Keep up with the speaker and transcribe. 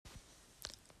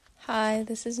Hi,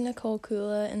 this is Nicole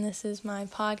Kula, and this is my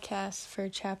podcast for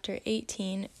Chapter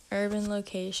 18, Urban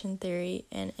Location Theory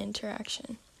and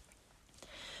Interaction.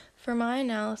 For my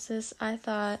analysis, I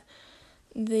thought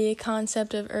the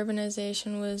concept of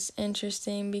urbanization was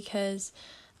interesting because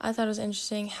I thought it was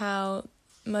interesting how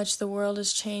much the world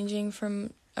is changing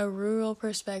from a rural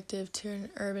perspective to an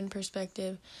urban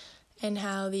perspective, and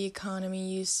how the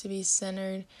economy used to be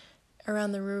centered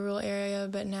around the rural area,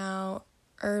 but now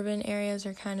urban areas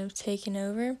are kind of taking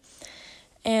over.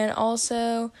 And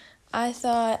also, I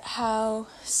thought how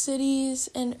cities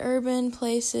and urban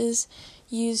places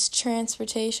use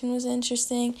transportation was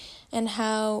interesting, and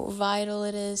how vital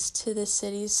it is to the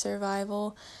city's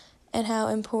survival, and how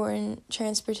important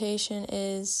transportation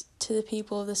is to the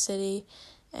people of the city,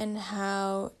 and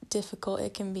how difficult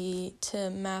it can be to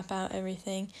map out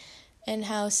everything, and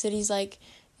how cities like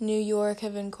New York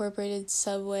have incorporated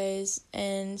subways,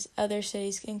 and other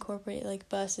cities incorporate like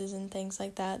buses and things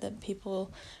like that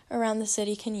people around the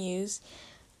city can use.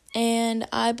 And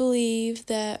I believe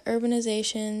that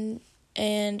urbanization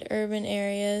and urban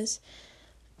areas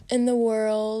in the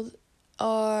world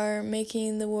are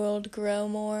making the world grow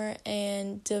more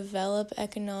and develop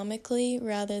economically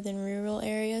rather than rural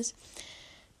areas.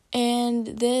 And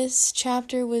this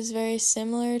chapter was very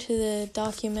similar to the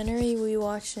documentary we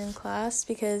watched in class,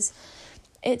 because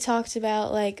it talked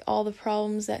about like all the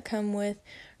problems that come with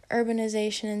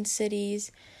urbanization in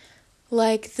cities,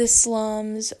 like the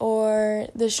slums or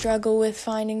the struggle with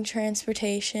finding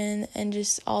transportation, and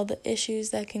just all the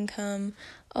issues that can come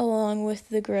along with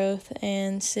the growth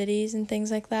and cities and things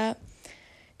like that.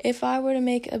 If I were to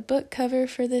make a book cover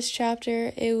for this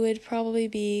chapter, it would probably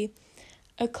be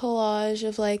a collage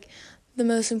of like the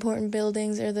most important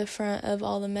buildings or the front of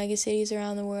all the megacities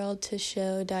around the world to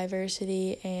show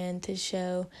diversity and to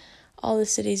show all the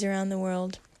cities around the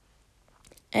world.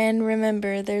 And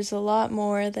remember, there's a lot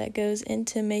more that goes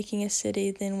into making a city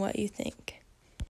than what you think.